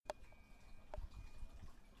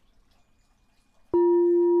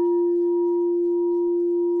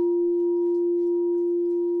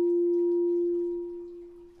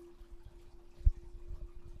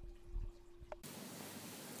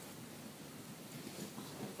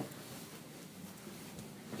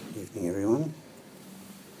evening, everyone.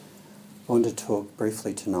 I want to talk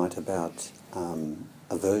briefly tonight about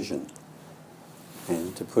aversion,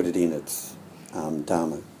 and to put it in its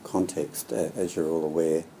Dharma context. As you're all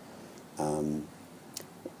aware,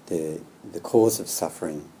 the cause of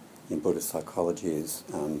suffering in Buddhist psychology is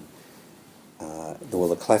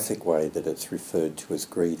the classic way that it's referred to as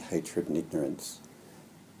greed, hatred, and ignorance.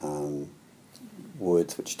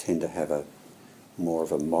 Words which tend to have more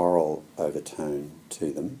of a moral overtone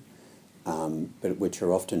to them, but which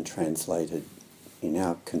are often translated in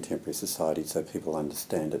our contemporary society so people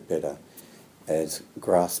understand it better as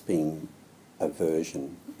grasping,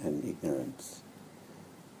 aversion and ignorance.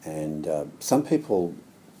 And some people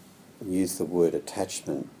use the word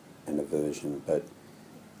attachment and aversion, but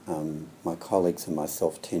my colleagues and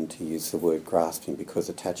myself tend to use the word grasping because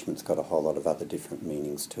attachment's got a whole lot of other different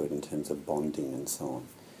meanings to it in terms of bonding and so on.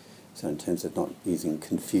 So in terms of not using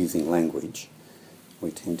confusing language, we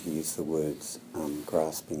tend to use the words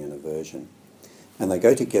grasping and aversion. And they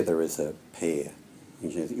go together as a pair.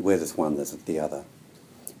 Usually where there's one, there's the other.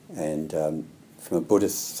 And from a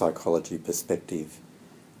Buddhist psychology perspective,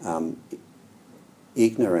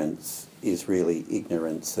 ignorance is really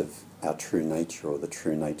ignorance of our true nature, or the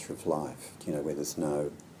true nature of life, where there's no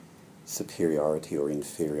superiority or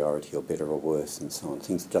inferiority or better or worse and so on.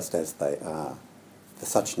 Things just as they are, the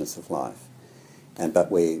suchness of life.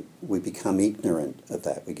 But we become ignorant of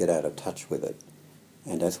that, we get out of touch with it.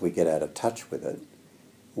 And as we get out of touch with it,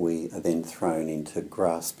 we are then thrown into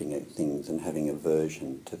grasping at things and having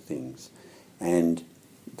aversion to things. And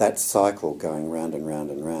that cycle going round and round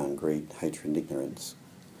and round, greed, hatred and ignorance,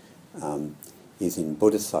 is in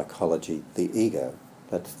Buddhist psychology the ego.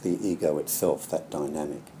 That's the ego itself, that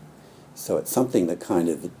dynamic. So it's something that kind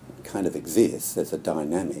of exists as a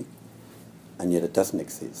dynamic, and yet it doesn't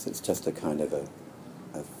exist. It's just a kind of a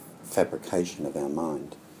fabrication of our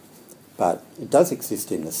mind. But it does exist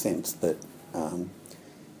in the sense that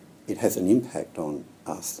it has an impact on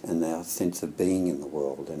us and our sense of being in the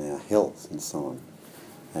world and our health and so on.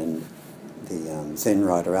 And the Zen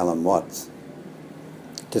writer Alan Watts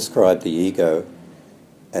described the ego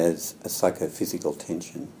as a psychophysical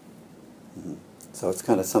tension. Mm-hmm. So it's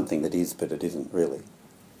kind of something that is, but it isn't really.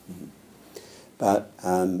 Mm-hmm. But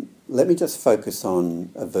let me just focus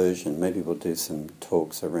on aversion. Maybe we'll do some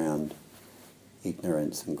talks around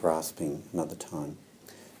ignorance and grasping another time.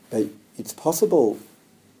 But it's possible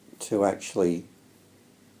to actually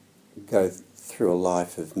go through a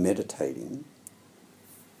life of meditating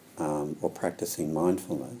or practicing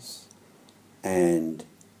mindfulness and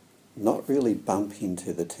not really bump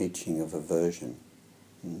into the teaching of aversion.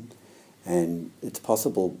 And it's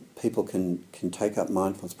possible people can take up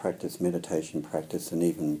mindfulness practice, meditation practice, and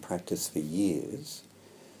even practice for years.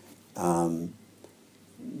 But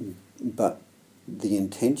the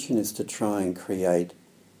intention is to try and create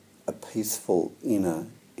a peaceful inner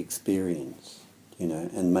experience,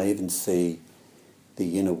 and may even see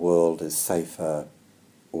the inner world as safer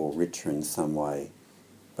or richer in some way,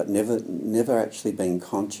 but never actually being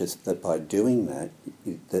conscious that by doing that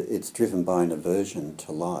it's driven by an aversion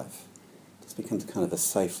to life. It becomes kind of a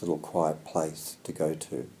safe little quiet place to go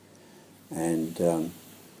to. And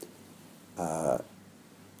but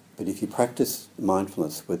if you practice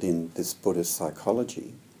mindfulness within this Buddhist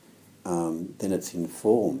psychology, then it's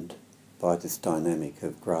informed by this dynamic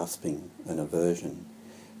of grasping and aversion.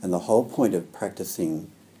 And the whole point of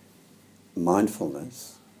practicing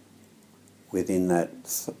mindfulness within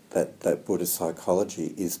that Buddhist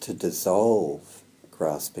psychology is to dissolve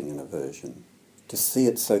grasping and aversion, to see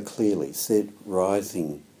it so clearly, see it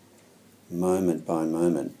rising moment by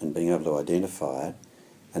moment and being able to identify it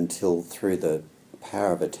until through the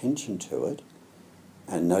power of attention to it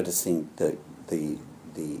and noticing the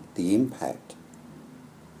impact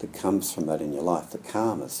that comes from that in your life, the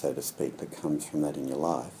karma, so to speak, that comes from that in your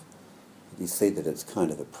life, you see that it's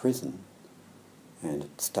kind of a prison and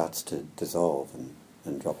it starts to dissolve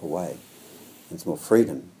and drop away. And some more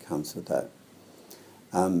freedom comes with that.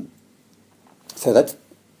 So that's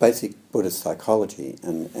basic Buddhist psychology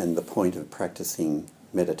and the point of practicing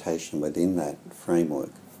meditation within that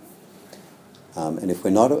framework. And if we're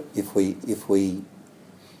not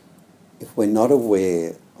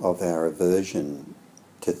aware of our aversion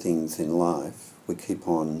to things in life, we keep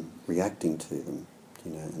on reacting to them,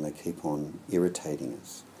 and they keep on irritating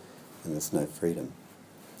us, and there's no freedom.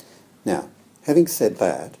 Now, having said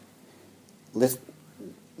that, let's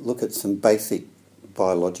look at some basic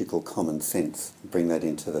biological common sense, bring that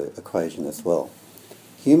into the equation as well.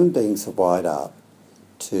 Human beings are wired up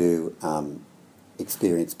to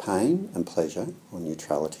experience pain and pleasure or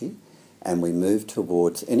neutrality, and we move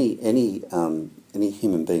towards any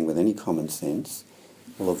human being with any common sense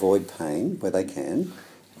will avoid pain where they can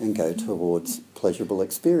and go towards pleasurable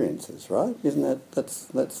experiences, right? Isn't that's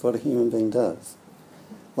what a human being does?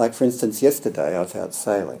 Like, for instance, yesterday I was out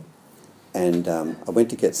sailing and I went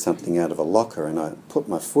to get something out of a locker and I put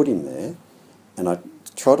my foot in there and I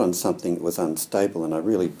trod on something that was unstable and I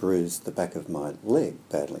really bruised the back of my leg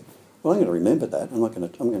badly. Well, I'm going to remember that. I'm going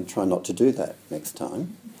to try not to do that next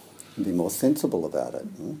time and be more sensible about it.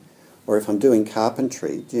 Or if I'm doing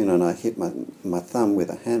carpentry, and I hit my thumb with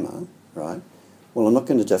a hammer, right? Well, I'm not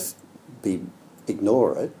going to just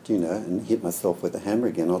ignore it, and hit myself with a hammer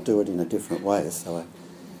again. I'll do it in a different way so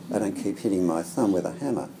I don't keep hitting my thumb with a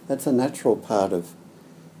hammer. That's a natural part of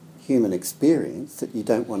human experience, that you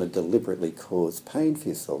don't want to deliberately cause pain for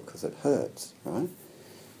yourself because it hurts, right?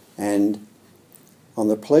 And on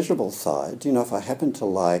the pleasurable side, if I happen to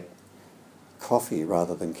like coffee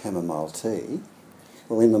rather than chamomile tea,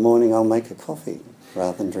 well, in the morning I'll make a coffee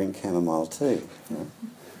rather than drink chamomile tea.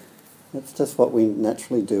 That's just what we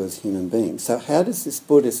naturally do as human beings. So how does this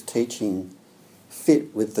Buddhist teaching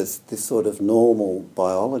fit with this sort of normal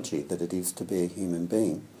biology that it is to be a human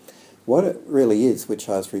being? What it really is, which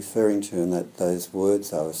I was referring to in those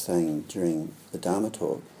words I was saying during the Dharma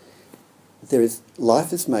talk,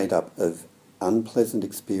 life is made up of unpleasant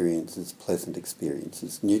experiences, pleasant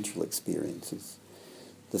experiences, neutral experiences.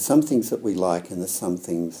 There's some things that we like and there's some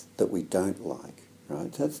things that we don't like,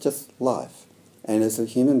 right? That's just life. And as a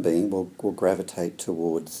human being, we'll gravitate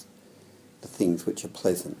towards the things which are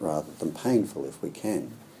pleasant rather than painful if we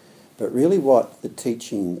can. But really what the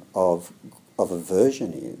teaching of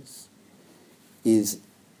aversion is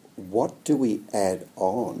what do we add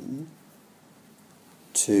on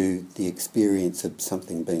to the experience of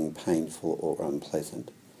something being painful or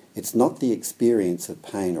unpleasant. It's not the experience of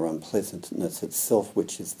pain or unpleasantness itself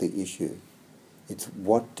which is the issue. It's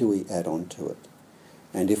what do we add on to it.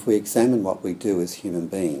 And if we examine what we do as human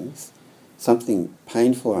beings, something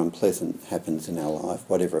painful or unpleasant happens in our life,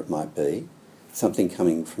 whatever it might be, something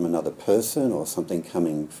coming from another person or something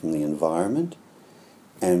coming from the environment,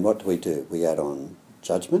 and what do? We add on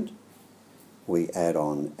judgment, we add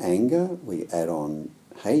on anger, we add on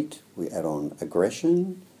hate, we add on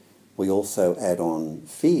aggression, we also add on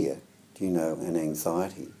fear, and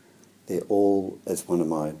anxiety. They're all, as one of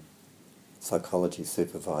my psychology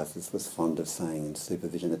supervisors was fond of saying in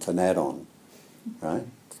supervision, it's an add-on, right?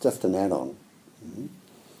 It's just an add-on. Mm-hmm.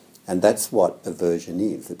 And that's what aversion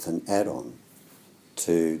is. It's an add-on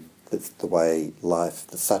to the way life,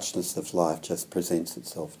 the suchness of life just presents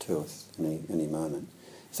itself to us in any moment.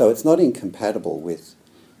 So it's not incompatible with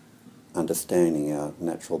understanding our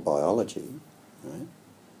natural biology, right?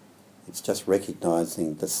 It's just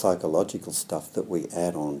recognising the psychological stuff that we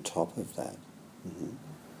add on top of that. Mm-hmm.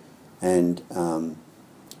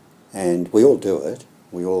 And we all do it.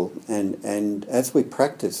 And as we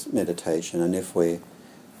practice meditation, and if we're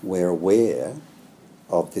aware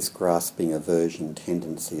of this grasping aversion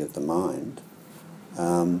tendency of the mind,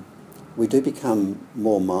 we do become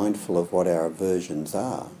more mindful of what our aversions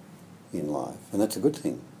are in life, and that's a good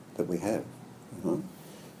thing that we have.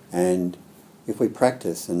 And if we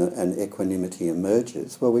practice and equanimity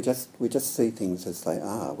emerges, well, we just see things as they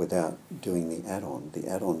are without doing the add-on. The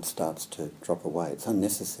add-on starts to drop away. It's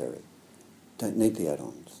unnecessary. Don't need the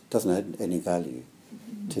add-ons. It doesn't add any value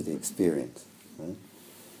to the experience. Right?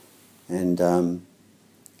 And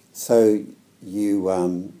so you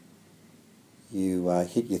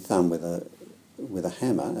hit your thumb with a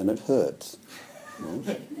hammer and it hurts.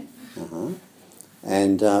 Right?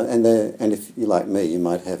 And if you're like me, you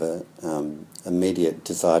might have a immediate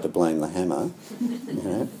desire to blame the hammer,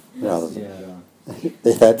 rather than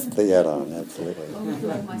that's the add-on, absolutely. I would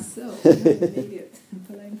blame myself. Immediate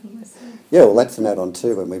blame for myself. Yeah, well, that's an add-on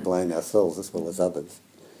too when we blame ourselves as well as others.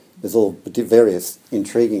 There's all various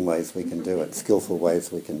intriguing ways we can do it, skillful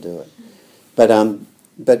ways we can do it. But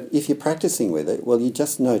if you're practicing with it, well, you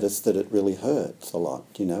just notice that it really hurts a lot,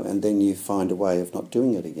 and then you find a way of not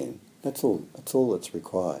doing it again. That's all that's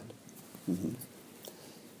required. Mm-hmm.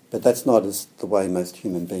 But that's not the way most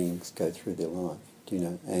human beings go through their life,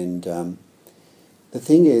 And the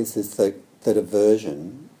thing is that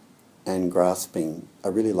aversion and grasping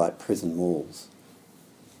are really like prison walls.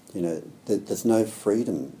 There's no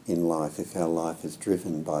freedom in life if our life is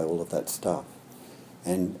driven by all of that stuff.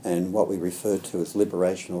 And what we refer to as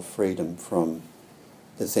liberation or freedom from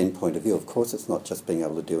the Zen point of view, of course it's not just being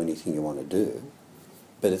able to do anything you want to do,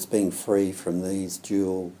 but it's being free from these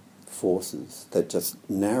dual forces that just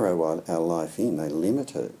narrow our life in. They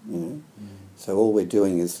limit it, So all we're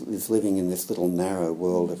doing is living in this little narrow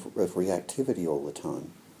world of reactivity all the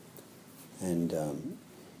time. and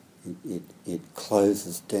it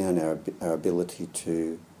closes down our ability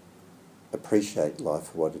to appreciate life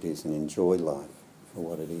for what it is and enjoy life for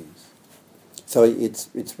what it is. So its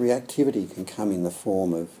reactivity can come in the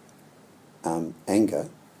form of anger,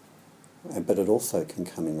 but it also can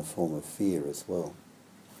come in the form of fear as well.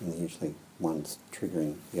 And usually one's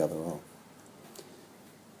triggering the other off.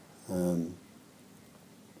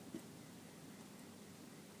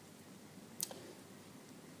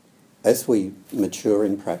 As we mature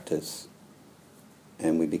in practice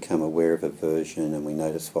and we become aware of aversion and we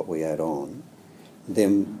notice what we add on,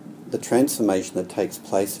 then the transformation that takes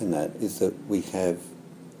place in that is that we have,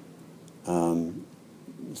 there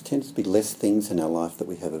tends to be less things in our life that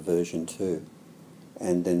we have aversion to.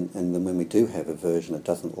 And then when we do have aversion, it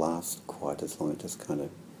doesn't last quite as long. It just kind of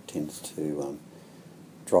tends to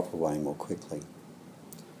drop away more quickly.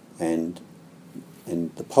 And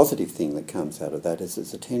the positive thing that comes out of that is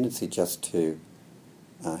there's a tendency just to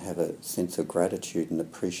have a sense of gratitude and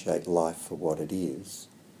appreciate life for what it is,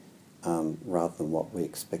 rather than what we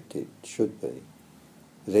expect it should be.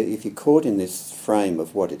 If you're caught in this frame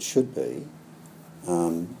of what it should be,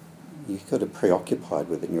 you're kind of preoccupied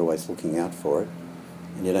with it and you're always looking out for it,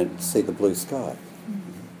 and you don't see the blue sky.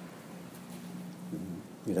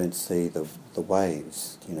 You don't see the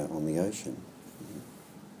waves, on the ocean,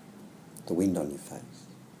 the wind on your face.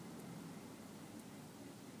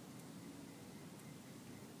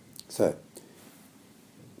 So,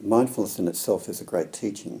 mindfulness in itself is a great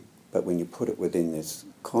teaching, but when you put it within this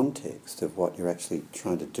context of what you're actually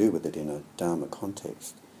trying to do with it in a Dharma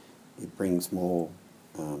context, it brings more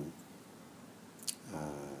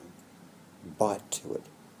bite to it,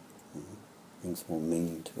 brings more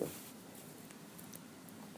meaning to it.